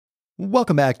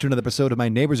Welcome back to another episode of My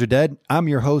Neighbors Are Dead. I'm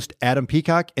your host, Adam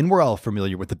Peacock, and we're all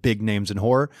familiar with the big names in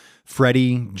horror.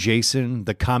 Freddy, Jason,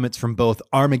 the comets from both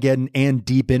Armageddon and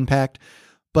Deep Impact.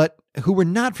 But who we're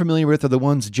not familiar with are the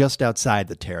ones just outside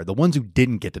the terror, the ones who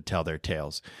didn't get to tell their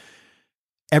tales.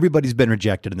 Everybody's been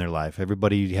rejected in their life.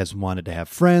 Everybody has wanted to have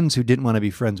friends who didn't want to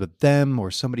be friends with them, or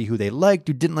somebody who they liked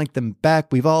who didn't like them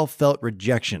back. We've all felt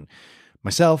rejection.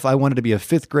 Myself, I wanted to be a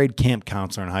fifth grade camp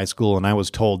counselor in high school, and I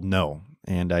was told no.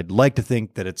 And I'd like to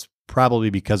think that it's probably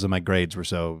because of my grades were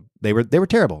they were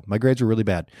terrible. My grades were really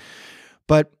bad.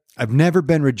 But I've never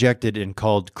been rejected and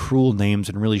called cruel names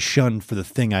and really shunned for the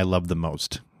thing I love the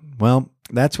most. Well,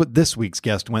 that's what this week's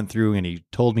guest went through, and he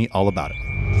told me all about it.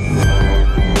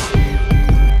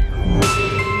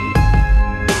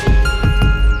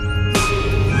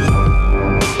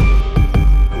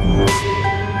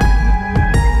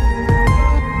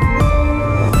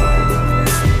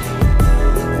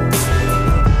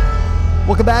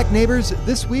 Welcome back, neighbors.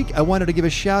 This week, I wanted to give a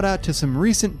shout out to some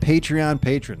recent Patreon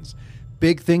patrons.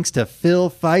 Big thanks to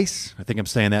Phil Feiss. I think I'm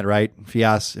saying that right.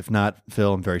 Fias. If not,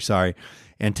 Phil, I'm very sorry.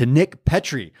 And to Nick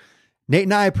Petrie. Nate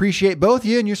and I appreciate both of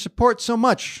you and your support so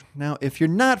much. Now, if you're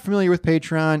not familiar with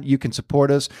Patreon, you can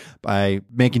support us by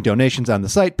making donations on the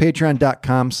site,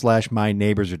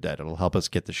 patreon.com/myneighborsaredead. It'll help us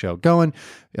get the show going.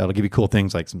 It'll give you cool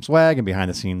things like some swag and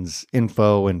behind-the-scenes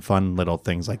info and fun little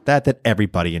things like that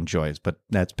everybody enjoys. But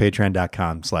that's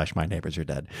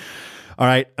patreon.com/myneighborsaredead. All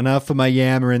right, enough of my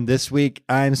yammering. This week,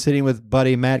 I'm sitting with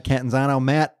buddy Matt Cantanzano.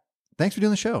 Matt, thanks for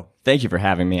doing the show. Thank you for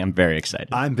having me. I'm very excited.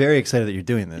 I'm very excited that you're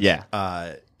doing this.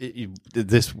 Yeah.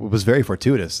 This was very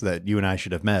fortuitous that you and I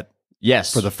should have met.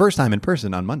 Yes. For the first time in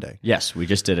person on Monday. Yes. We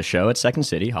just did a show at Second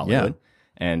City, Hollywood.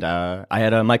 Yeah. And I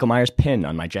had a Michael Myers pin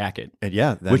on my jacket.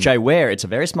 And which I wear. It's a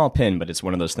very small pin, but it's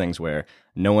one of those things where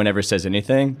no one ever says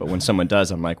anything. But when someone does,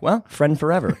 I'm like, well, friend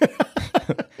forever.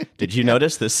 Did you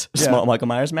notice this small Michael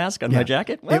Myers mask on my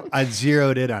jacket? Well, I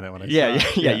zeroed in on it when I saw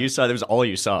it. Yeah. You saw, that was all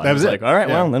you saw. That was like, all right,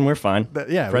 well, then we're fine.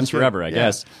 Friends forever, I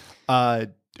guess.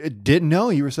 Didn't know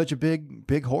you were such a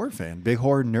big horror fan, big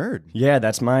horror nerd. Yeah,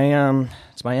 that's my MO.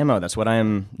 That's what I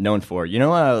am known for. You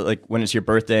know, like when it's your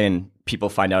birthday and people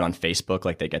find out on Facebook,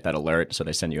 like they get that alert, so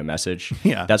they send you a message.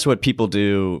 Yeah, that's what people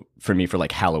do for me for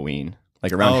like Halloween.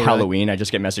 Like around Halloween, I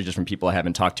just get messages from people I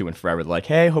haven't talked to in forever. They're like,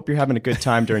 "Hey, hope you're having a good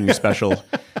time during your special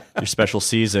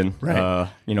season. Right.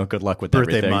 Good luck with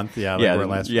birthday everything." month. Yeah, like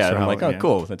I'm like, "Oh,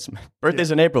 cool. That's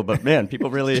birthday's in April, but man,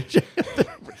 people really."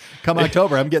 Come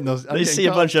October, I'm getting those. They see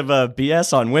a bunch of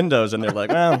BS on Windows, and they're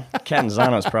like, well,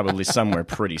 Catanzano's probably somewhere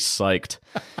pretty psyched.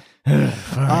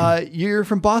 You're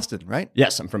from Boston, right?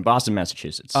 Yes, I'm from Boston,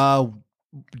 Massachusetts. How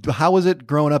was it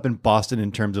growing up in Boston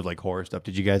in terms of like horror stuff?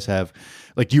 Did you guys have,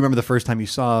 like, do you remember the first time you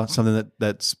saw something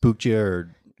that spooked you?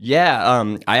 Or yeah,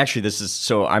 I'm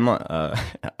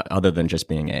other than just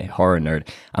being a horror nerd,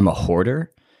 I'm a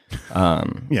hoarder.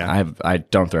 I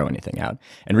don't throw anything out.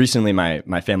 And recently my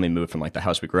family moved from like the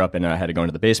house we grew up in, and I had to go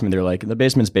into the basement. They're like, the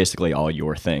basement's basically all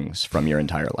your things from your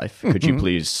entire life. Could you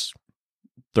please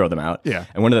throw them out? Yeah.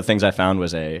 And one of the things I found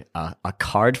was a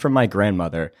card from my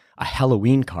grandmother, a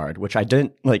Halloween card, which I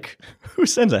didn't like. Who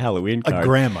sends a Halloween card? A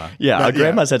grandma. Yeah, a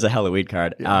grandma sends a Halloween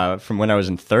card from when I was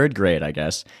in third grade, I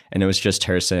guess. And it was just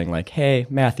her saying like, hey,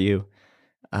 Matthew,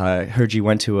 heard you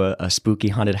went to a spooky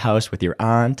haunted house with your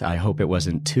aunt. I hope it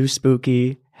wasn't too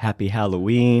spooky. Happy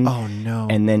Halloween. Oh, no.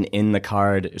 And then in the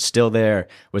card, still there,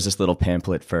 was this little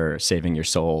pamphlet for saving your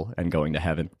soul and going to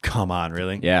heaven. Come on,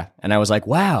 really? Yeah. And I was like,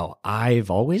 wow, I've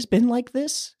always been like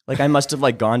this? Like, I must have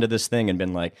like gone to this thing and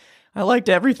been like, I liked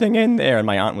everything in there. And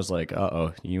my aunt was like,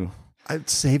 uh-oh, you...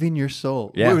 saving your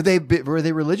soul. Yeah. Were they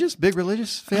religious? Big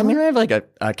religious family? I mean, I have like a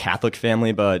Catholic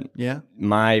family, but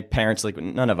my parents, like,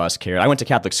 none of us cared. I went to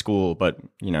Catholic school, but,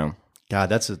 you know. God,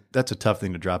 that's a tough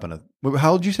thing to drop on a...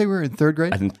 How old did you say we were in third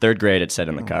grade? In third grade, it said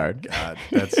in the card. God,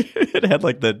 that's... It had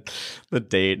like the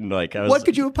date and like... I was, what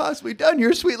could you have possibly done?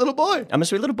 You're a sweet little boy. I'm a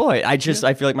sweet little boy. I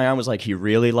feel like my aunt was like, he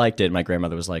really liked it. My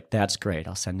grandmother was like, that's great.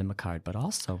 I'll send him a card. But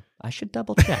also, I should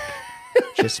double check.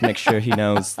 Just make sure he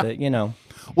knows that, you know...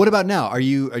 What about now? Are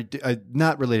you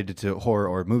not related to horror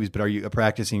or movies, but are you a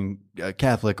practicing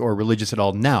Catholic or religious at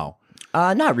all now?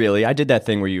 Not really. I did that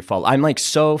thing where you follow. I'm like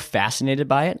so fascinated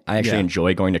by it. I actually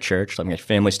enjoy going to church. Like my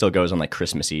family still goes on like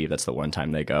Christmas Eve. That's the one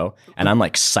time they go, and I'm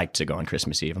like psyched to go on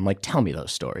Christmas Eve. I'm like, tell me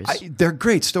those stories. They're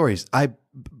great stories.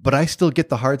 But I still get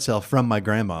the hard sell from my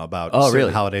grandma about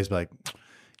certain holidays. Like,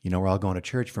 we're all going to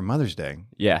church for Mother's Day.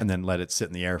 Yeah. And then let it sit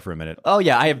in the air for a minute. Oh,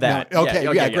 yeah, I have that. No, okay,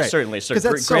 yeah, great. Certainly. So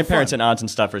that's so grandparents fun. and aunts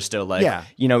and stuff are still like,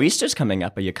 Yeah. Easter's coming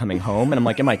up. Are you coming home? And I'm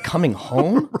like, am I coming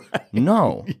home? Right.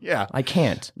 No. Yeah. I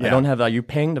can't. Yeah. I don't have, are you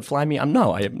paying to fly me?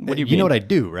 No. What do you mean? You know what I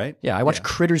do, right? Yeah, I watch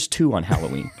Critters 2 on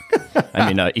Halloween.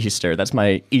 Easter. That's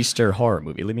my Easter horror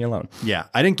movie. Leave me alone. Yeah.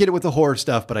 I didn't get it with the horror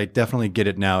stuff, but I definitely get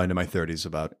it now into my 30s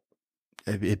about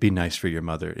it'd be nice for your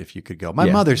mother if you could go. My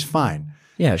mother's fine.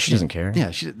 Yeah, she doesn't care.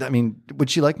 Yeah,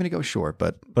 would she like me to go? Sure,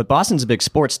 but Boston's a big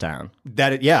sports town.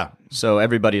 Yeah. So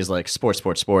everybody's like sports,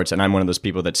 and I'm one of those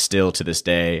people that still to this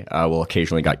day will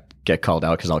occasionally get called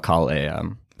out because I'll call a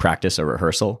practice a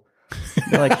rehearsal.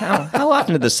 They're like, how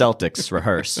often did the Celtics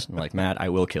rehearse? I'm like, Matt, I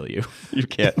will kill you. You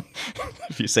can't.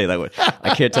 If you say that way,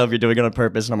 I can't tell if you're doing it on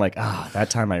purpose. And I'm like, that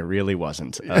time I really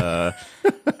wasn't.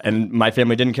 And my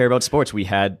family didn't care about sports. We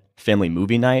had family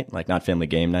movie night, like not family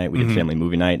game night. We did family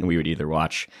movie night, and we would either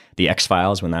watch The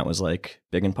X-Files when that was like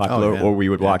big and popular, or we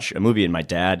would watch a movie. And my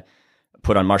dad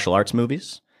put on martial arts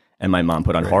movies, and my mom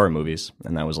put on horror movies,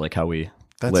 and that was like how we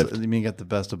lived. You mean you got the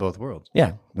best of both worlds?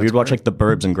 Yeah, we would watch like The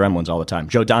Burbs and Gremlins all the time.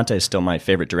 Joe Dante is still my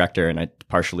favorite director, and I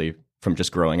partially from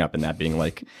just growing up and that being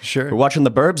like, sure, we're watching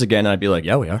The Burbs again, and I'd be like,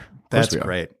 yeah, we are. That's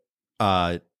great.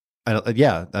 I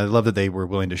love that they were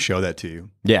willing to show that to you.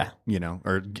 Yeah,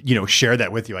 or share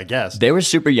that with you. I guess they were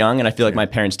super young, and I feel like my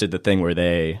parents did the thing where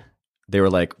they were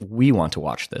like, we want to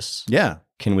watch this. Yeah,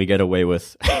 can we get away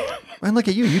with? And look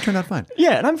at you. You turned out fine.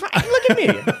 Yeah, and I'm fine. Look at me.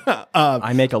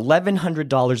 I make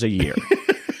 $1,100 a year.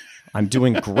 I'm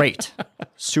doing great.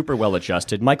 Super well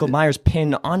adjusted. Michael Myers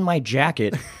pin on my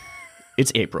jacket.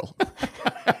 It's April.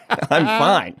 I'm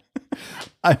fine.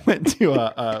 I went to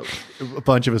a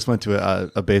bunch of us went to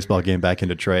a baseball game back in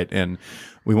Detroit, and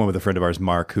we went with a friend of ours,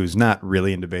 Mark, who's not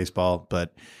really into baseball,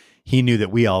 but he knew that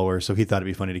we all were, so he thought it'd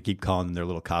be funny to keep calling them their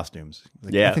little costumes.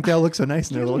 Like, yeah, I think they all look so nice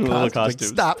in their little costumes. Like,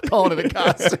 stop calling it a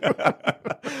costume.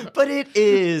 But it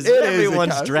is.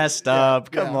 Everyone's dressed up.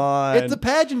 Come on. It's a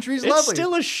pageantry. It's lovely. It's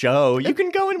still a show. You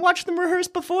can go and watch them rehearse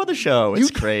before the show.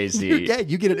 It's crazy.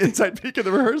 You get an inside peek of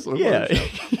the rehearsal. Yeah.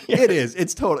 It is.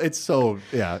 It's total. It's so,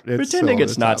 yeah. Pretending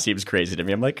it's not seems crazy to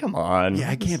me. I'm like, come on.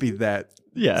 Yeah, I can't be that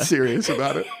serious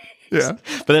about it. Yeah.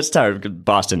 But that's tired.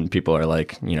 Boston people are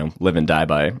like, live and die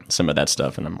by some of that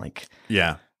stuff. And I'm like,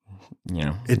 yeah.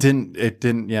 It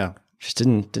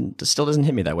still doesn't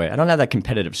hit me that way. I don't have that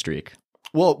competitive streak.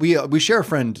 Well, we share a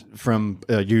friend from,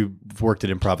 you've worked at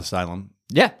Improv Asylum.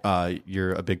 Yeah.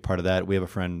 You're a big part of that. We have a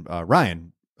friend,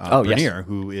 Ryan Bernier,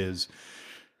 who is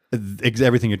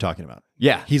everything you're talking about.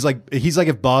 Yeah. He's like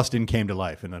if Boston came to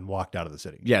life and then walked out of the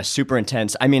city. Yeah, super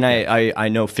intense. I mean, I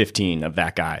know 15 of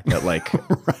that guy that like,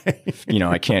 right.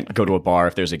 I can't go to a bar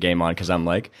if there's a game on because I'm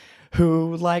like,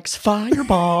 who likes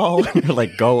Fireball? And you're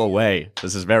like, go away.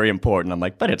 This is very important. I'm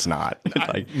like, but it's not.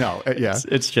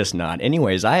 It's just not.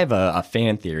 Anyways, I have a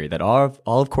fan theory that all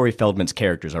of Corey Feldman's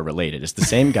characters are related. It's the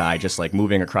same guy just like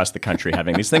moving across the country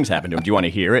having these things happen to him. Do you want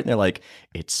to hear it? And they're like,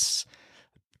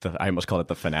 I almost call it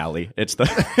the finale. It's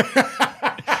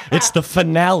the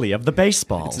finale of the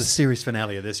baseball. It's the series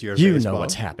finale of this year's baseball. You know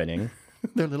what's happening.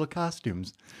 They're little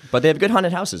costumes. But they have good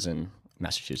haunted houses in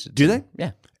Massachusetts. Do they?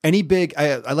 Yeah. Any big,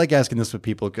 I like asking this with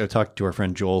people. I talked to our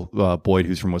friend Joel Boyd,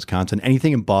 who's from Wisconsin.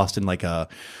 Anything in Boston, like a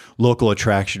local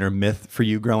attraction or myth for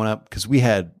you growing up? Because we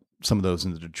had some of those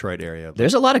in the Detroit area.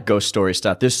 There's a lot of ghost story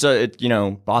stuff. There's,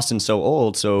 Boston's so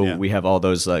old, so we have all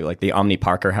those, like the Omni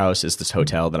Parker House is this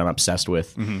hotel that I'm obsessed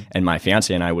with, and my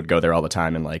fiance and I would go there all the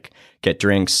time and like get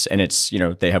drinks, and it's,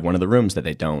 they have one of the rooms that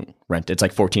they don't rent. It's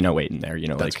like 1408 in there,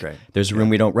 That's like great. There's a room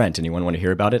we don't rent. Anyone want to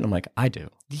hear about it? And I'm like, I do.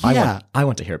 Yeah. I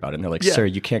want to hear about it. And they're like, sir,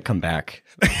 you can't come back.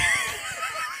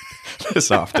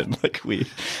 This often, like we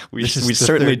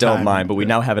certainly don't mind, but we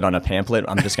now have it on a pamphlet.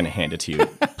 I'm just going to hand it to you.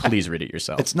 Please read it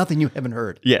yourself. It's nothing you haven't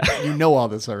heard. Yeah, you know all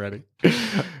this already.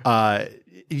 I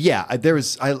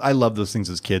love those things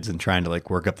as kids and trying to like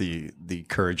work up the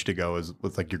courage to go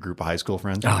with like your group of high school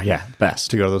friends. Oh yeah, best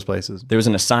to go to those places. There was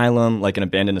an asylum, like an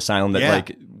abandoned asylum that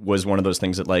like was one of those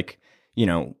things that like,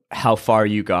 how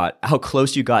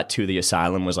close you got to the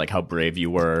asylum was like how brave you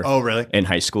were. Oh, really? In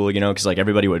high school, because like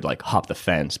everybody would like hop the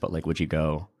fence, but like, would you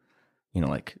go,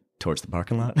 like towards the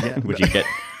parking lot? Yeah. Would you get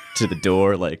to the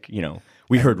door? Like,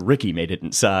 we heard Ricky made it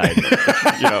inside,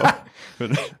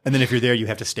 And then if you're there, you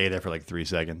have to stay there for like 3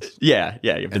 seconds. Yeah.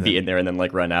 You have to be in there and then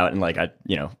like run out. And like, I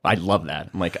love that.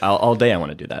 I'm like, all day I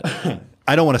want to do that.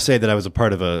 I don't want to say that I was a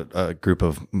part of a group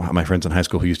of my friends in high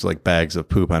school who used to like bags of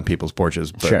poop on people's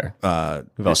porches. But, sure.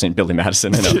 We've all seen Billy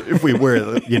Madison. I know. If we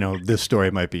were, this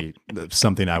story might be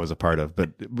something I was a part of.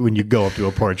 But when you go up to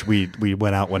a porch, we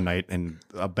went out one night and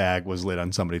a bag was lit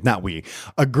on somebody. Not we,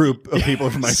 a group of people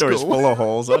from my school. Story's full of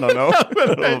holes. I don't know. I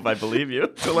don't know if I believe you.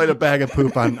 To light a bag of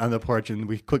poop on the porch, and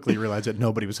we quickly realized that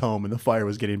nobody was home and the fire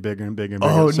was getting bigger and bigger and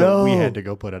bigger. Oh, so no. we had to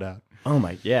go put it out. Oh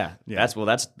my, yeah. That's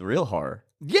the real horror.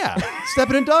 Yeah,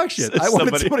 stepping in dog shit. I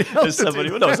wanted somebody else to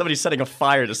do that. Somebody's setting a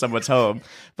fire to someone's home. A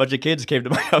bunch of kids came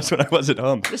to my house when I wasn't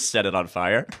home. Just set it on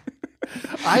fire.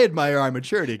 I admire our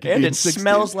maturity. And it 16.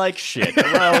 Smells like shit.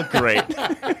 Well, great.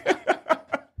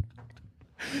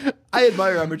 I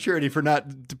admire our maturity for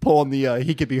not pulling the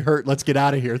he could be hurt, let's get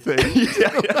out of here thing.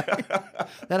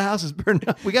 That house is burned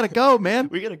up. We got to go, man.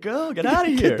 We got to go. Get out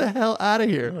of here. Get the hell out of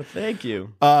here. Oh, thank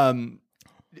you.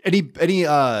 Any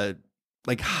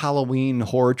like Halloween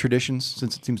horror traditions,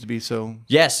 since it seems to be so?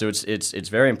 Yes, so it's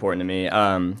very important to me.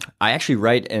 I actually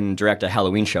write and direct a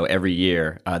Halloween show every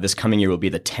year. This coming year will be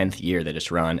the 10th year that it's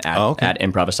run at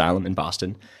Improv Asylum in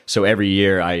Boston. So every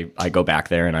year I go back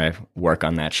there and I work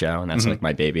on that show, and that's like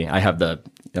my baby. I have a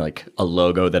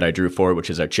logo that I drew for it,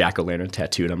 which is a jack-o'-lantern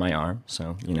tattooed on my arm.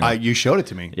 So you showed it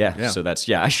to me. Yeah. So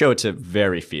I show it to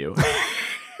very few.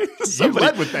 You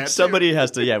led with that. Somebody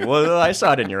has to. Yeah. Well, I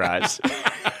saw it in your eyes.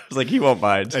 I was like, he won't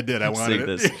mind. I did. I wanted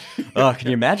this. Oh, can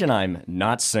you imagine? I'm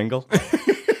not single.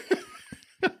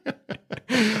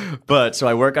 But so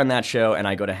I work on that show, and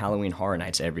I go to Halloween Horror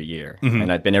Nights every year,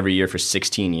 and I've been every year for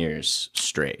 16 years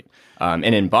straight. And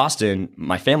in Boston,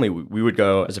 my family, we would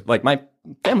go my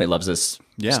family loves this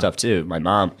stuff too. My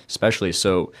mom especially.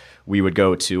 So we would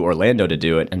go to Orlando to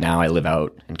do it, and now I live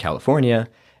out in California,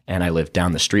 and I live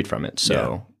down the street from it.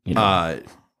 So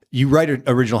you write an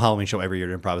original Halloween show every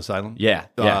year at Improv Asylum? Yeah.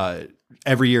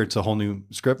 Every year it's a whole new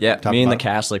script? Yeah, me and the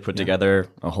cast put together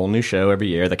a whole new show every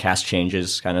year. The cast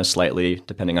changes kind of slightly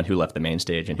depending on who left the main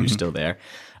stage and who's still there.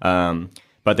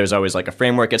 But there's always like a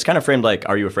framework. It's kind of framed like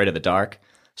Are You Afraid of the Dark?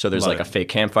 So there's a fake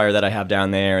campfire that I have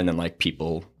down there, and then like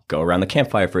people go around the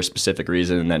campfire for a specific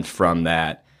reason, and then from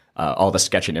that, all the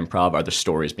sketch and improv are the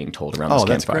stories being told around this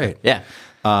campfire. Oh, that's great. Yeah.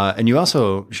 And you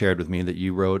also shared with me that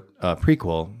you wrote a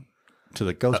prequel to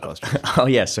the Ghostbusters. Oh,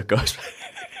 yeah, so Ghostbusters.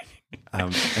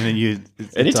 And then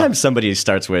anytime somebody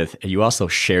starts with, you also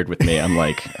shared with me, I'm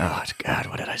like, oh, God,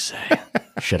 what did I say?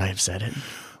 Should I have said it?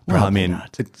 Probably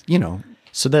not. It's,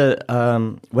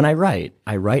 So when I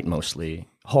write mostly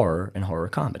horror and horror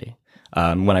comedy.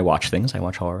 When I watch things, I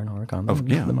watch horror and horror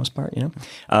comedy for the most part,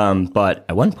 But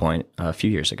at one point, a few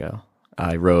years ago,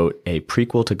 I wrote a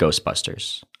prequel to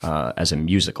Ghostbusters as a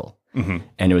musical. And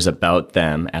it was about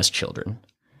them as children.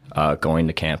 Going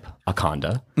to Camp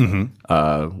Akonda,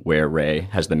 where Ray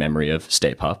has the memory of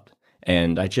Stay Puft.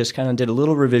 And I just kind of did a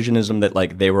little revisionism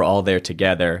that they were all there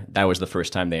together. That was the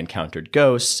first time they encountered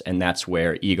ghosts. And that's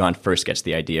where Egon first gets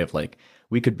the idea of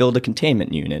we could build a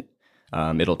containment unit.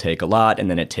 It'll take a lot. And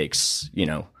then it takes,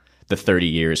 the 30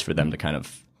 years for them to kind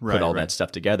of put all that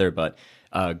stuff together. But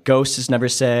ghosts is never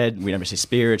said. We never say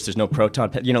spirits. There's no proton.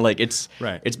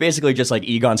 It's basically just like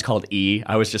Egon's called E.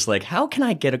 I was just like, how can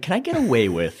I get away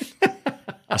with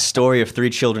a story of 3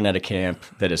 children at a camp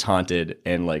that is haunted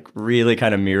and really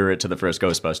kind of mirror it to the first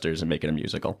Ghostbusters and make it a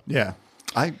musical? Yeah,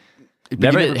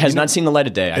 it has not seen the light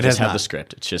of day. I just have the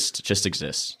script. It just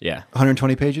exists. Yeah,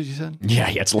 120 pages. You said? Yeah,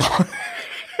 it's long.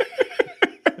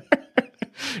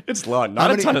 It's long.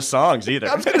 Not a ton of songs either.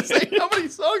 I was going to say, how many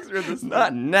songs are in this?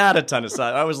 Not a ton of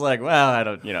songs. I was like, well, I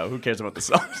don't, who cares about the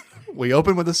songs? We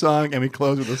open with a song and we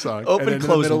close with a song.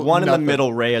 Close. One in the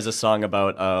middle, Ray has a song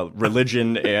about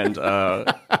religion and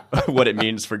what it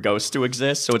means for ghosts to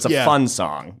exist. So it's a fun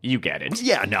song. You get it.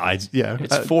 Yeah, no,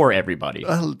 it's for everybody.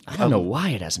 I don't know why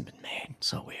it hasn't been made. It's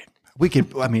so weird. We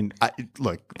could,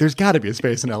 look, there's got to be a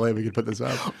space in LA we could put this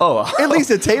up. Oh, at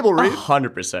least a table read.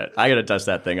 100%. I got to dust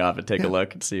that thing off and take a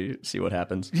look and see what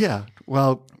happens. Yeah.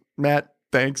 Well, Matt,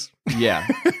 thanks. Yeah.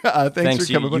 Thanks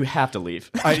for coming. You have to leave.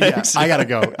 I got to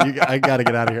go. I got to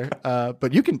get out of here.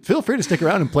 But you can feel free to stick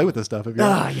around and play with this stuff if you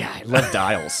want. Yeah. I love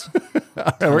dials.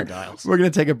 We're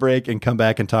going to take a break and come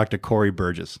back and talk to Corey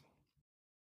Burgess.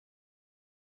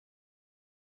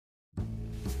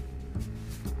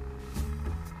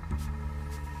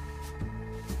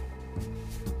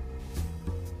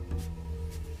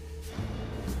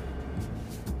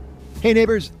 Hey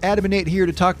neighbors, Adam and Nate here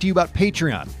to talk to you about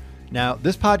Patreon. Now,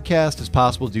 this podcast is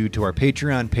possible due to our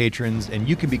Patreon patrons, and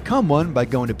you can become one by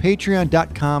going to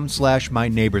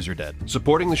patreon.com/myneighborsaredead.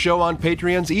 Supporting the show on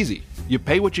Patreon's easy. You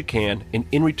pay what you can, and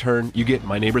in return, you get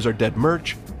My Neighbors Are Dead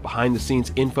merch,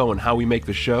 behind-the-scenes info on how we make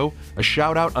the show, a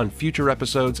shout-out on future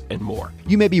episodes, and more.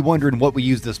 You may be wondering what we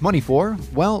use this money for.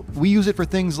 Well, we use it for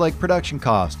things like production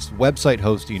costs, website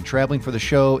hosting, traveling for the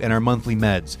show, and our monthly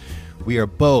meds. We are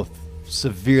both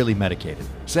severely medicated.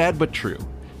 Sad but true.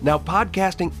 Now,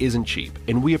 podcasting isn't cheap,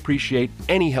 and we appreciate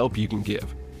any help you can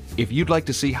give. If you'd like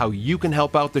to see how you can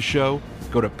help out the show,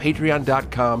 go to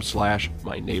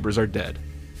patreon.com/myneighborsaredead.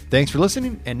 Thanks for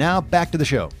listening, and now back to the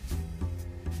show.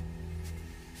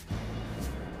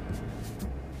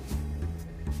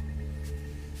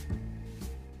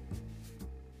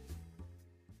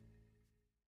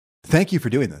 Thank you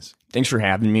for doing this. Thanks for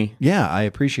having me. Yeah, I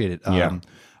appreciate it. Yeah.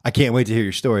 I can't wait to hear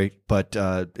your story, but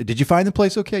did you find the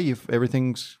place okay?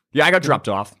 Everything's... Yeah, I got dropped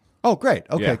off. Oh, great.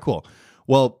 Okay, Yeah. Cool.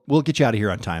 Well, we'll get you out of here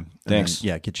on time. And Thanks. then,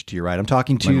 yeah, get you to your ride. I'm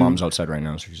talking to... My mom's outside right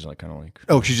now, so she's like kind of like...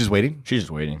 Oh, she's just waiting? She's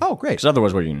just waiting. Oh, great. Because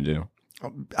otherwise, what are you going to do?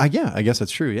 Yeah, I guess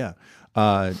that's true, yeah.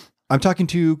 I'm talking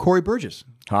to Corey Burgess.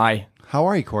 Hi. How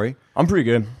are you, Corey? I'm pretty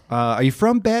good. Are you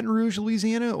from Baton Rouge,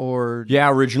 Louisiana, or... Yeah,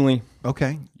 originally.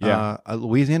 Okay. Yeah.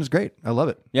 Louisiana's great. I love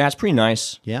it. Yeah, it's pretty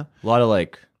nice. Yeah? A lot of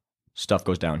like stuff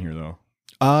goes down here, though.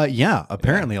 Yeah,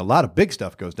 apparently a lot of big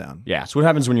stuff goes down. Yeah, it's what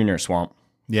happens when you're near a swamp.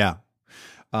 Yeah.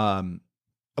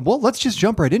 Well, let's just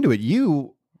jump right into it.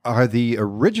 You are the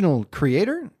original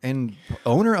creator and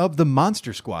owner of the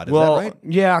Monster Squad. Is that right?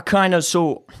 Yeah, kind of.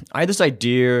 So I had this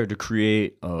idea to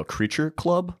create a creature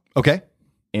club, Okay.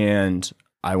 and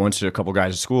I went to a couple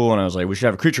guys at school, and I was like, we should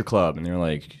have a creature club. And they were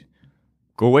like,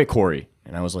 go away, Corey.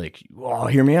 And I was like, oh,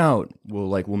 hear me out.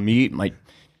 We'll meet. My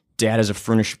dad has a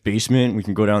furnished basement. We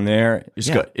can go down there. This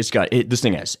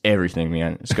thing has everything,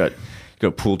 man. It's got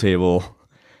a pool table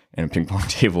and a ping pong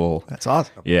table. That's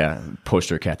awesome. Yeah,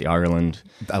 poster of Kathy Ireland.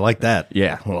 I like that.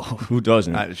 Yeah, well, who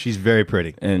doesn't? She's very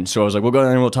pretty. And so I was like, we'll go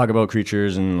there and we'll talk about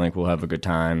creatures and like we'll have a good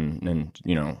time. And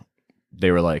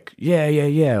they were like,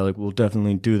 yeah, like we'll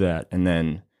definitely do that. And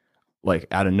then like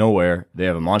out of nowhere, they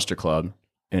have a monster club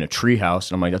in a tree house.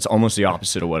 And I'm like, that's almost the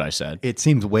opposite of what I said. It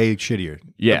seems way shittier.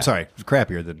 Yeah. I'm sorry,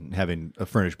 crappier than having a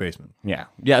furnished basement. Yeah,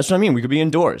 that's what I mean. We could be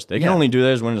indoors. They can only do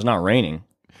this when it's not raining.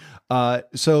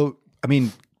 So, I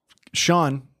mean,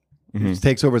 Sean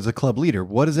takes over as the club leader.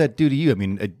 What does that do to you? I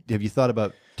mean, have you thought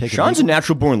about taking... Sean's a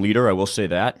natural born leader, I will say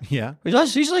that. Yeah.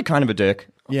 He's like kind of a dick.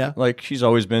 Yeah. Like he's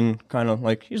always been kind of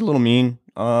like, he's a little mean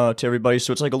to everybody.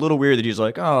 So it's like a little weird that he's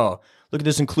like, oh, look at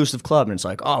this inclusive club. And it's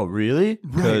like, oh, really?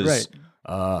 Right.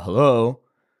 Hello.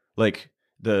 Like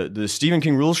the Stephen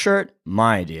King Rules shirt,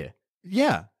 my idea.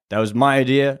 Yeah. That was my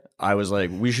idea. I was like,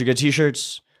 we should get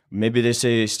t-shirts. Maybe they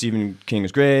say Stephen King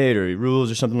is great or he rules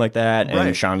or something like that. And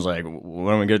Right. Sean's like,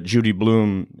 why don't we get Judy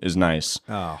Blume is nice.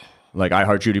 Oh. Like I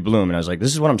heart Judy Blume. And I was like,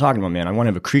 this is what I'm talking about, man. I want to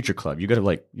have a creature club. You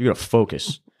gotta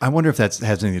focus. I wonder if that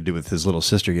has anything to do with his little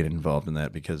sister getting involved in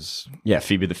that because... Yeah,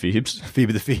 Phoebe the Phoebes.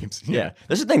 Phoebe the Phoebes. Yeah.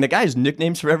 That's the thing. The guy has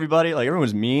nicknames for everybody. Like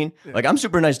everyone's mean. Like I'm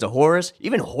super nice to Horace.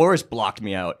 Even Horace blocked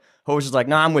me out. Horace was like,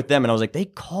 nah, I'm with them. And I was like, they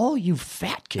call you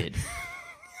fat kid.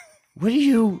 What do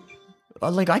you...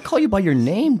 Like, I call you by your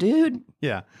name, dude.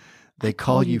 Yeah. They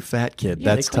call you fat kid.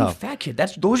 Yeah, That's they call tough. you fat kid.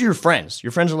 Those are your friends. Your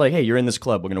friends are like, hey, you're in this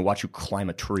club. We're going to watch you climb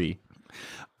a tree.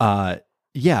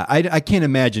 Yeah, I can't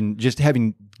imagine just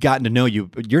having gotten to know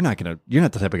you. You're not the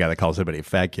type of guy that calls somebody a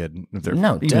fat kid. If they're,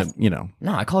 No,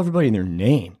 No, I call everybody their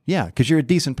name. Yeah, because you're a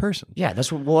decent person. Yeah,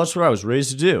 that's what I was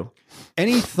raised to do.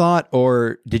 Any thought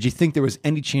or did you think there was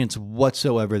any chance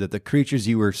whatsoever that the creatures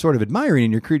you were sort of admiring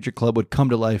in your creature club would come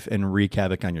to life and wreak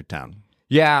havoc on your town?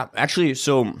 Yeah, actually,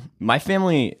 so my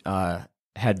family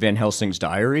had Van Helsing's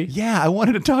diary. Yeah, I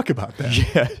wanted to talk about that.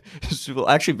 Yeah. So,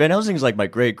 actually, Van Helsing's like my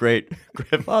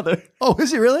great-great-grandfather. Oh,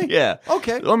 is he really? Yeah.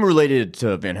 Okay. I'm related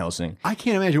to Van Helsing. I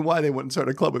can't imagine why they wouldn't start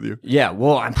a club with you. Yeah,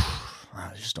 well, I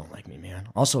just don't like me, man.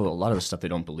 Also, a lot of the stuff they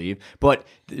don't believe. But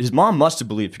his mom must have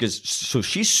believed because so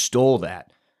she stole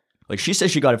that. Like she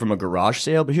says she got it from a garage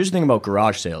sale, but here's the thing about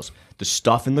garage sales. The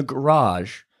stuff in the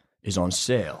garage is on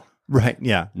sale. Right,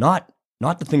 yeah.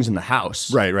 Not the things in the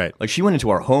house. Right, right. Like she went into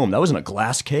our home. That was in a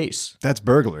glass case. That's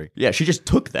burglary. Yeah, she just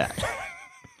took that.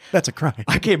 That's a crime.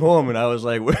 I came home and I was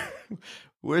like,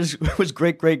 where's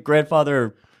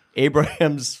great-great-grandfather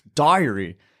Abraham's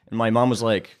diary? And my mom was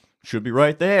like, should be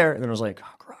right there. And then I was like,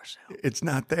 oh, garage sale. It's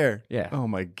not there. Yeah. Oh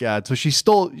my God. So she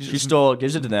stole. She stole it,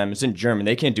 gives it to them. It's in German.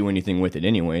 They can't do anything with it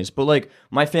anyways. But like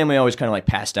my family always kind of like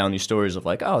passed down these stories of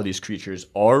like, oh, these creatures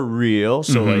are real.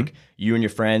 So like you and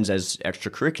your friends as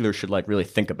extracurriculars should like really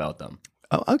think about them.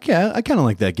 Oh, okay, I kind of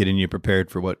like that, getting you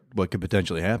prepared for what could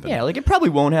potentially happen. Yeah, like it probably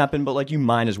won't happen, but like you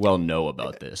might as well know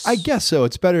about this. I guess so.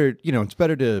 It's better, it's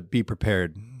better to be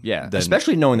prepared. Yeah,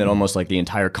 especially knowing that almost like the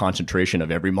entire concentration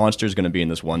of every monster is going to be in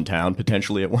this one town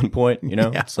potentially at one point.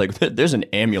 It's like there's an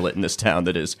amulet in this town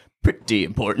that is pretty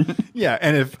important. Yeah,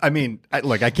 and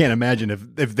I can't imagine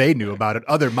if they knew about it,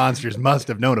 other monsters must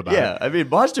have known about it. Yeah, I mean,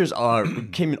 monsters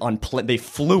came on they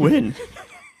flew in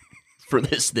for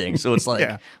this thing, so it's like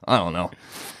I don't know.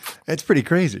 It's pretty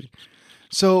crazy.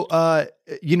 So,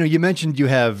 you mentioned you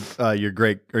have your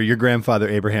grandfather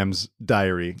Abraham's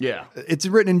diary. Yeah. It's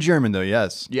written in German, though,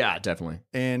 yes? Yeah, definitely.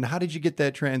 And how did you get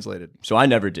that translated? So I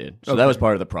never did. So that was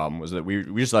part of the problem, was that we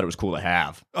just thought it was cool to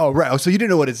have. Oh, right. Oh, so you didn't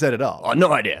know what it said at all? Oh,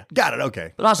 no idea. Got it.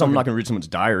 Okay. But also, I'm not going to read someone's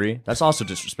diary. That's also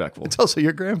disrespectful. It's also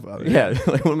your grandfather. Yeah.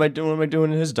 Like, what am I doing? What am I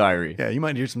doing in his diary? Yeah, you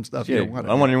might hear some stuff. Yeah, You I don't want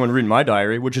don't want anyone reading my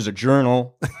diary, which is a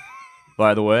journal,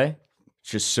 by the way.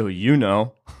 Just so you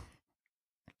know.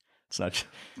 It's not.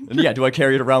 And yeah, do I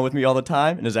carry it around with me all the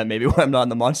time? And is that maybe why I'm not in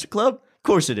the Monster Club? Of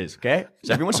course it is, okay?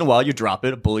 So every once in a while you drop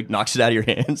it, a bully knocks it out of your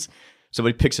hands,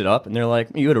 somebody picks it up, and they're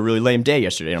like, you had a really lame day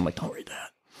yesterday. And I'm like, don't read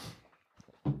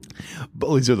that.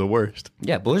 Bullies are the worst.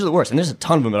 Yeah, bullies are the worst. And there's a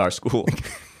ton of them at our school.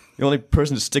 The only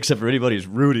person that sticks up for anybody is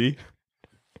Rudy.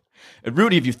 And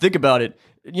Rudy, if you think about it,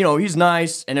 he's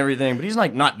nice and everything, but he's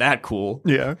like not that cool.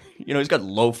 Yeah. He's got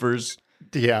loafers.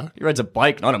 Yeah. He rides a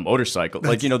bike, not a motorcycle.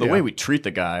 The way we treat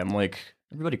the guy, I'm like,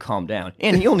 everybody calm down.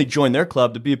 And he only joined their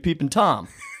club to be a peeping Tom.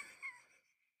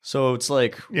 So it's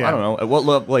like, I don't know. At what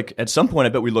level, at some point, I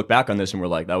bet we look back on this and we're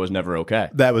like, that was never okay.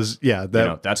 That was,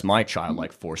 that's my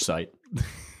childlike foresight.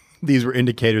 These were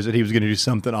indicators that he was going to do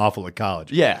something awful at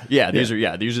college. Yeah. These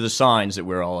are the signs that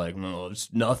we're all like, no,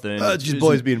 it's nothing. It's just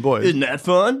boys being boys. Isn't that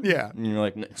fun? Yeah. And you're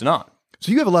like, it's not.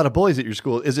 So you have a lot of bullies at your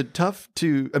school. Is it tough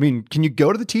can you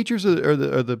go to the teachers or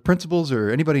the principals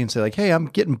or anybody and say like, hey, I'm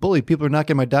getting bullied. People are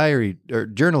knocking my diary or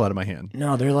journal out of my hand?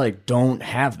 No, they're like, don't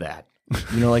have that.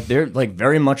 They're like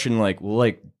very much in like, well,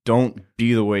 like, don't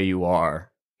be the way you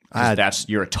are.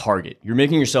 You're a target. You're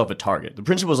making yourself a target. The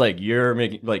principal's like, you're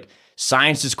making like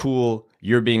science is cool.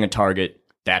 You're being a target.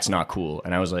 That's not cool.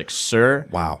 And I was like, sir,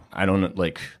 wow, I don't know,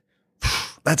 like,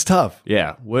 that's tough.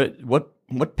 Yeah.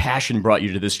 What passion brought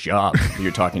you to this job?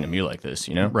 You're talking to me like this,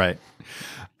 Right.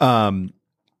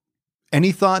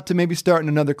 Any thought to maybe starting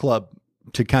another club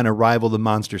to kind of rival the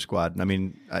Monster Squad? I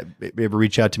mean, ever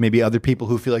reach out to maybe other people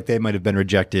who feel like they might have been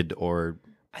rejected or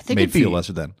made feel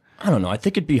lesser than? I don't know. I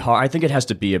think it'd be hard. I think it has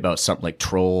to be about something like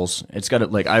trolls. It's got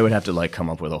to I would have to come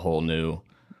up with a whole new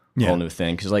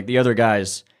thing, because the other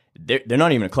guys, they're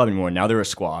not even a club anymore. Now they're a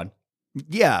squad.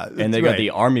 Yeah, and they got the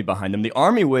army behind them. The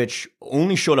army, which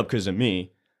only showed up because of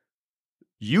me.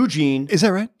 Eugene, is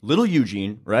that right? Little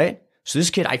Eugene, right? So this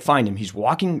kid, I find him. He's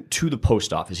walking to the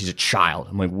post office. He's a child.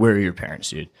 I'm like, where are your parents,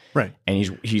 dude? Right.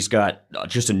 And he's got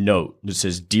just a note that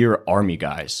says, "Dear Army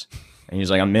guys," and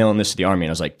he's like, "I'm mailing this to the Army."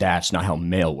 And I was like, "That's not how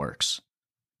mail works,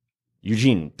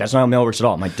 Eugene. That's not how mail works at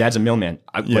all. My dad's a mailman.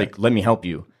 Let me help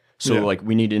you." So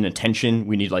we need an attention,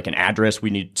 we need an address, we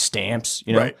need stamps,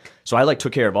 Right. So I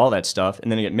took care of all that stuff,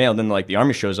 and then I get mailed. Then the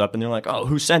Army shows up, and they're like, "Oh,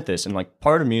 who sent this?" And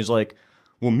part of me is like,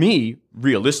 well, me,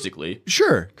 realistically,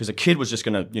 sure, because a kid was just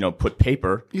gonna put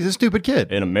paper. He's a stupid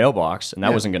kid in a mailbox, and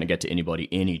that wasn't gonna get to anybody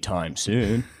anytime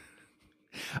soon.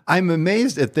 I'm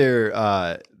amazed at their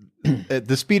at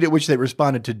the speed at which they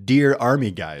responded to "Dear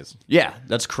Army guys." Yeah,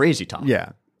 that's crazy, Tom.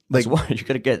 Yeah, what you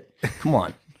gotta get. Come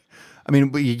on. I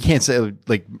mean, you can't say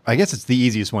I guess it's the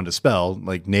easiest one to spell,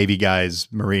 like Navy guys,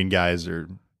 Marine guys, or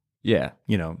well,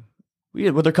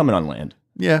 they're coming on land.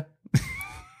 Yeah,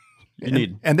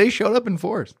 and they showed up in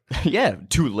force. Yeah,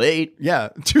 too late. Yeah,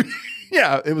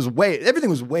 it was everything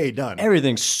was way done.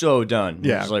 Everything's so done.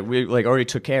 Yeah, it was we already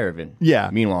took care of it. Yeah.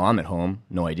 Meanwhile, I'm at home,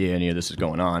 no idea any of this is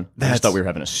going on. I just thought we were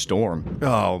having a storm.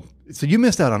 Oh, so you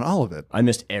missed out on all of it. I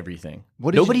missed everything.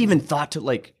 Nobody even thought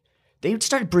to They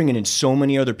started bringing in so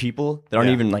many other people that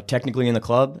aren't even technically in the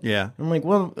club. Yeah. I'm like,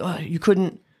 well, you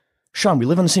couldn't, Sean, we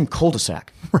live on the same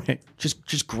cul-de-sac. Right.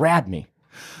 Just grab me.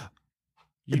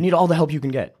 You need all the help you can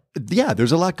get. Yeah,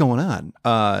 there's a lot going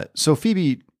on. So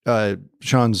Phoebe,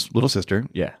 Sean's little sister,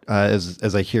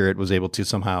 as I hear it, was able to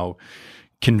somehow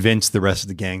convince the rest of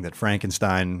the gang that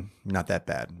Frankenstein, not that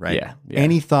bad, right? Yeah.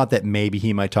 Any thought that maybe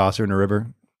he might toss her in a river?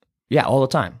 Yeah, all the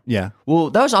time. Yeah. Well,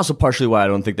 that was also partially why I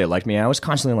don't think they liked me. I was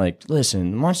constantly like,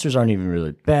 listen, the monsters aren't even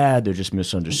really bad. They're just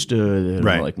misunderstood. They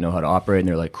don't know how to operate. And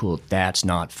they're like, cool, that's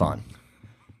not fun.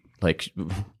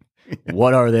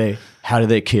 What are they? How do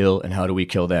they kill? And how do we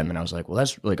kill them? And I was like, well,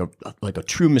 that's like a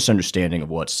true misunderstanding of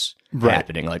what's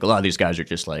happening. Like a lot of these guys are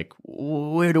just like,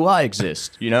 where do I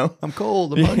exist? You know? I'm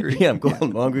cold. I'm hungry. Yeah, I'm cold.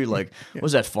 I'm hungry. Like,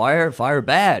 was that fire? Fire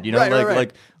bad. You know,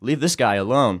 like leave this guy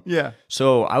alone. Yeah.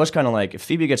 So I was kind of like, if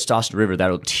Phoebe gets tossed to the river,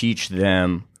 that'll teach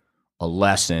them a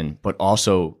lesson, but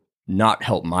also not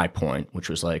help my point, which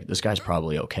was like, this guy's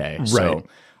probably okay. Right. So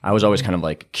I was always kind of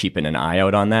like keeping an eye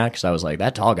out on that because I was like,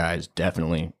 that tall guy is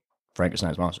definitely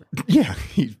Frankenstein's monster. Yeah,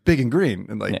 he's big and green.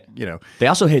 And like, you know. They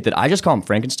also hate that I just call him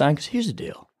Frankenstein because here's the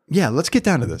deal. Yeah, let's get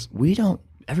down to this.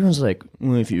 Everyone's like,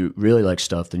 well, if you really like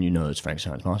stuff, then you know it's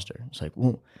Frankenstein's monster. It's like,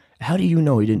 well, how do you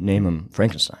know he didn't name him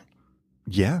Frankenstein?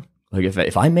 Yeah. Like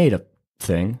if I made a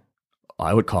thing,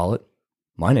 I would call it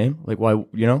my name. Like why,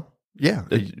 you know? Yeah.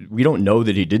 We don't know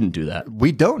that he didn't do that.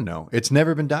 We don't know. It's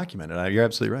never been documented. You're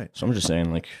absolutely right. So I'm just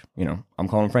saying, like, you know, I'm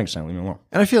calling him Frankenstein. Leave me alone.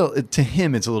 And I feel to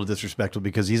him it's a little disrespectful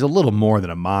because he's a little more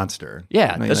than a monster.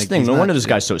 Yeah, that's the thing. No wonder this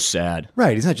guy's so sad.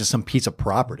 Right. He's not just some piece of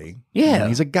property. Yeah. You know,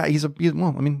 he's a guy. He's a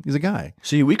guy.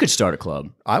 See, we could start a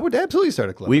club. I would absolutely start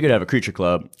a club. We could have a creature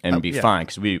club and be fine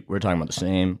because we're talking about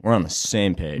we're on the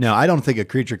same page. No, I don't think a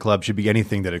creature club should be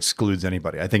anything that excludes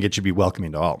anybody. I think it should be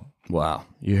welcoming to all. Wow.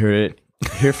 You heard it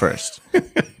here first.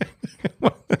 You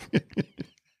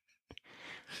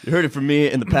heard it from me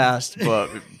in the past, but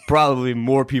probably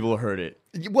more people heard it.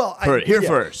 Well, heard it here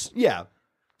first. Yeah.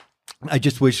 I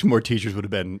just wish more teachers would have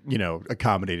been, you know,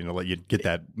 accommodating to let you get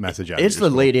that message out. It's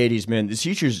the late 80s, man. The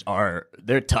teachers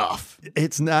they're tough.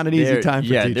 It's not an easy time for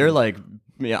teachers. Yeah, they're like,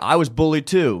 I was bullied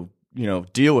too. You know,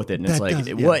 deal with it. And it's like,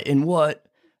 what,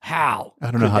 how?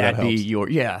 I don't know how that be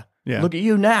helps. Yeah. Look at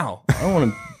you now. I don't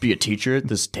want to be a teacher at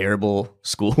this terrible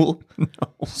school. No.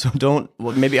 So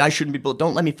maybe I shouldn't be, but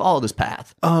don't let me follow this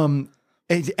path.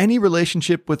 Any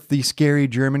relationship with the scary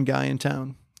German guy in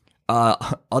town?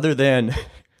 Other than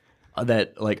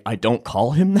that, like, I don't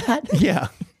call him that. Yeah.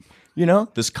 You know,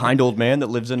 this kind old man that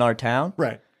lives in our town.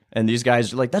 Right. And these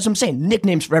guys are like, that's what I'm saying.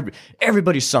 Nicknames for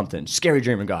everybody's something. Scary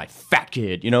German guy, fat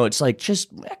kid. You know, it's like,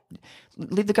 just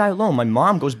leave the guy alone. My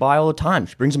mom goes by all the time.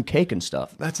 She brings him cake and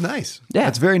stuff. That's nice. Yeah.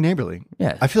 That's very neighborly.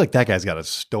 Yeah. I feel like that guy's got a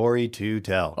story to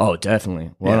tell. Oh,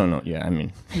 definitely. Well, I don't know. Yeah, I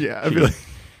mean. Yeah, I feel like.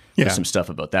 Yeah. There's some stuff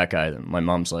about that guy that my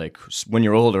mom's like, when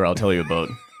you're older, I'll tell you about.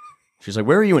 She's like,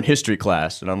 where are you in history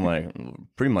class? And I'm like,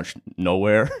 pretty much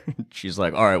nowhere. She's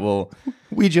like, all right, well.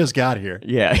 We just got here.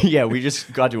 Yeah, we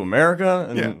just got to America.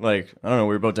 And like, I don't know, we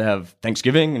were about to have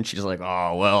Thanksgiving. And she's like,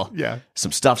 oh, well,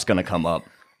 some stuff's going to come up.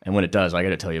 And when it does, I got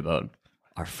to tell you about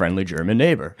our friendly German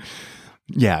neighbor.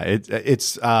 Yeah,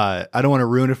 it's I don't want to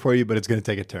ruin it for you, but it's going to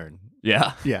take a turn.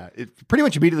 Yeah? Yeah, pretty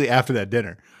much immediately after that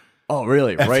dinner. Oh,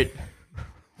 really?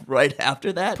 Right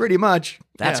after that? Pretty much.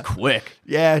 That's quick.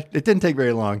 Yeah, it didn't take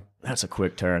very long. That's a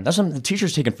quick turn. That's something the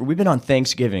teacher's taking. We've been on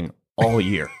Thanksgiving all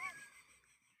year.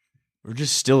 We're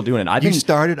just still doing it.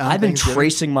 I've been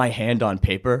tracing my hand on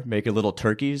paper, making little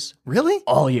turkeys. Really?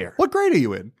 All year. What grade are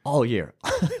you in? All year.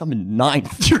 I'm in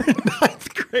 9th. You're in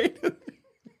 9th grade.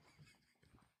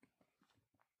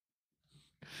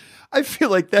 I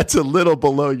feel like that's a little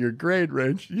below your grade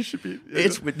range. You should be.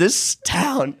 This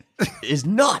town is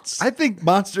nuts. I think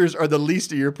monsters are the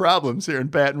least of your problems here in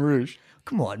Baton Rouge.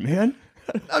 Come on, man.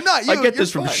 I'm not you. I get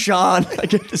this from Sean. I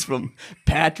get this from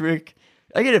Patrick.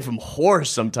 I get it from Horace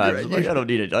sometimes. Right, I don't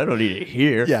need it. I don't need it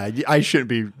here. Yeah, I shouldn't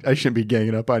be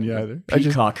ganging up on you either.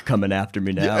 Peacock coming after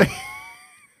me now. Yeah.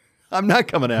 I'm not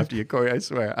coming after you, Corey. I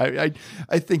swear.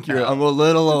 I think you're. I'm a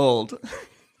little old.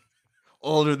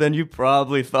 Older than you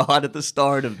probably thought at the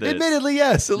start of this. Admittedly,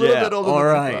 yes, a little bit older. All than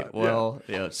right. I thought. Well,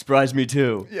 it surprised me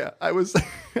too. Yeah, I was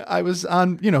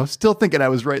on, still thinking I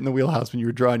was right in the wheelhouse when you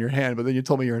were drawing your hand, but then you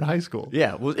told me you're in high school.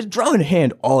 Yeah, well, drawing a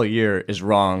hand all year is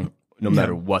wrong, no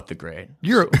matter what the grade.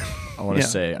 You're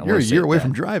a year away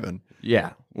from driving.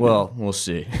 Yeah. Well, we'll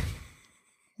see.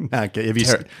 Okay.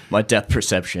 My depth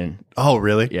perception. Oh,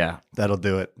 really? Yeah. That'll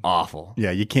do it. Awful.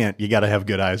 Yeah, you can't. You got to have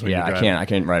good eyes when you drive. I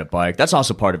can't ride a bike. That's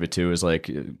also part of it too. Is like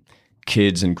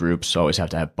kids and groups always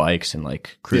have to have bikes and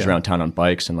like cruise around town on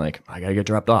bikes and like I gotta get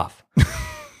dropped off.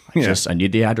 I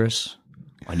need the address.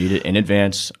 I need it in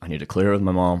advance. I need to clear it with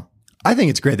my mom. I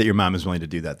think it's great that your mom is willing to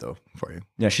do that, though, for you.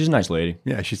 Yeah, she's a nice lady.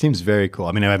 Yeah, she seems very cool.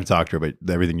 I mean, I haven't talked to her, but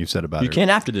everything you've said about her. You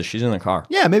can after this. She's in the car.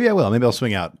 Yeah, maybe I will. Maybe I'll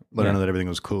swing out, let her know that everything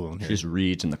was cool. She just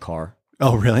reads in the car.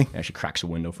 Oh, really? Yeah, she cracks a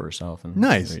window for herself and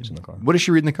nice. reads in the car. What does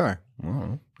she read in the car? I don't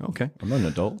know. Okay. I'm not an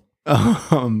adult.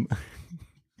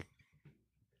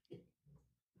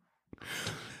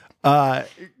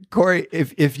 Corey,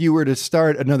 if you were to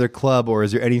start another club, or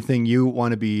is there anything you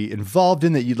want to be involved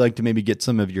in that you'd like to maybe get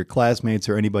some of your classmates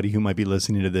or anybody who might be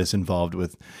listening to this involved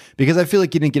with? Because I feel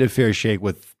like you didn't get a fair shake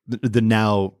with the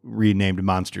now renamed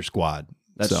Monster Squad.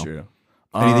 That's true.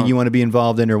 Anything you want to be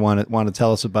involved in or want to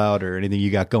tell us about, or anything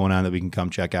you got going on that we can come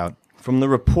check out? From the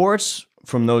reports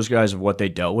from those guys of what they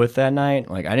dealt with that night,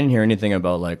 like I didn't hear anything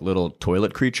about like little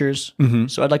toilet creatures. Mm-hmm.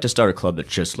 So I'd like to start a club that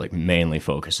just like mainly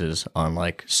focuses on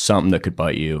like something that could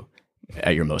bite you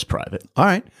at your most private. All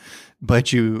right.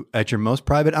 Bite you at your most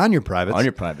private on your privates. On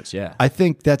your privates, yeah. I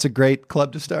think that's a great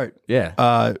club to start.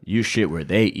 Yeah. You shit where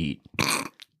they eat.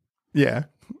 Yeah.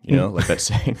 You know, like that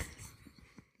saying.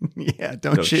 Yeah,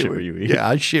 don't shit where you eat. Yeah,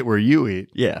 I shit where you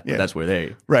eat. Yeah, but that's where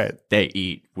they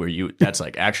eat where you. That's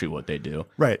like actually what they do.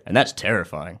 Right, and that's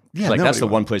terrifying. Yeah, like that's the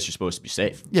one place you're supposed to be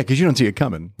safe. Yeah, because you don't see it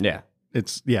coming. Yeah,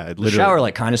 it literally. The shower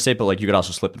like kind of safe, but like you could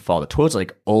also slip and fall. The toilet's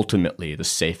like ultimately the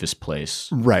safest place,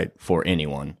 right, for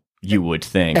anyone. You would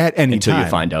think at any until time. You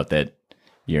find out that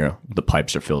the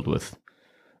pipes are filled with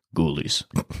ghoulies.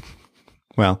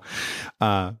 Well,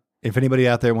 if anybody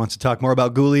out there wants to talk more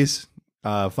about ghoulies.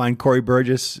 Find Corey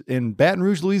Burgess in Baton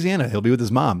Rouge, Louisiana. He'll be with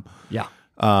his mom. Yeah.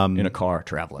 In a car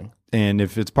traveling. And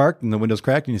if it's parked and the window's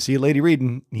cracked and you see a lady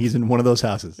reading, he's in one of those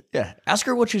houses. Yeah. Ask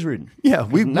her what she's reading. Yeah.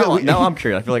 Now I'm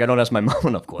curious. I feel like I don't ask my mom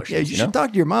enough questions. Yeah, you should talk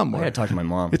to your mom more. I gotta talk to my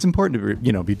mom. It's important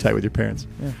to be tight with your parents.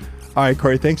 Yeah. All right,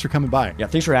 Corey, thanks for coming by. Yeah,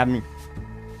 thanks for having me.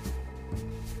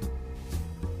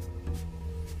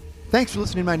 Thanks for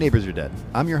listening to My Neighbors Are Dead.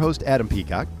 I'm your host, Adam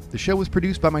Peacock. The show was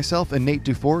produced by myself and Nate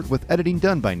Dufort, with editing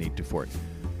done by Nate Dufort.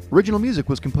 Original music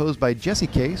was composed by Jesse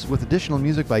Case, with additional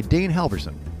music by Dane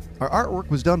Halverson. Our artwork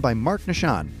was done by Mark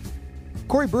Nishan.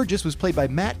 Corey Burgess was played by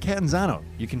Matt Catanzano.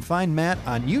 You can find Matt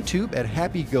on YouTube at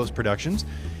Happy Ghost Productions.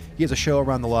 He has a show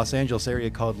around the Los Angeles area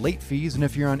called Late Fees, and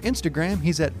if you're on Instagram,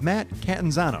 he's at Matt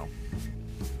Catanzano.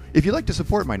 If you'd like to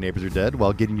support My Neighbors Are Dead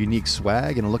while getting unique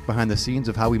swag and a look behind the scenes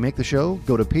of how we make the show,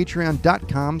 go to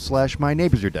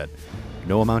patreon.com/myneighborsaredead.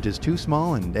 No amount is too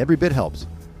small and every bit helps.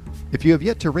 If you have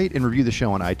yet to rate and review the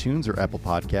show on iTunes or Apple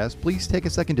Podcasts, please take a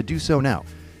second to do so now.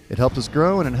 It helps us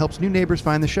grow and it helps new neighbors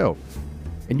find the show.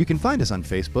 And you can find us on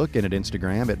Facebook and at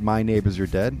Instagram at My Neighbors Are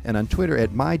Dead and on Twitter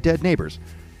at My Dead Neighbors.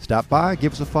 Stop by,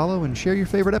 give us a follow, and share your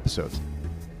favorite episodes.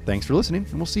 Thanks for listening,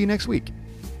 and we'll see you next week.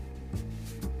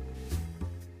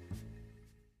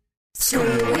 Screw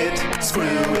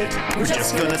it, we're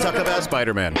just gonna talk about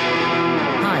Spider-Man.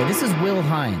 Hi, this is Will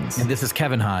Hines. And this is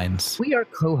Kevin Hines. We are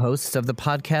co-hosts of the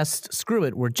podcast Screw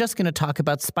It, we're just gonna talk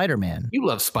about Spider-Man. You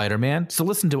love Spider-Man, so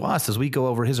listen to us as we go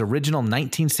over his original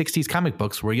 1960s comic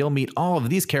books where you'll meet all of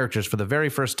these characters for the very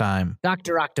first time.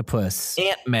 Dr. Octopus.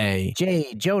 Aunt May.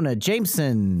 J. Jonah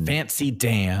Jameson. Fancy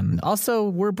Dan. Also,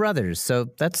 we're brothers, so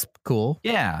that's cool.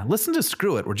 Yeah, listen to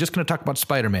Screw It, we're just gonna talk about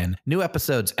Spider-Man. New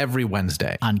episodes every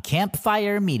Wednesday. On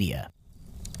Campfire Media.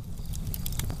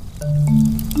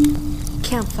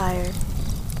 Campfire.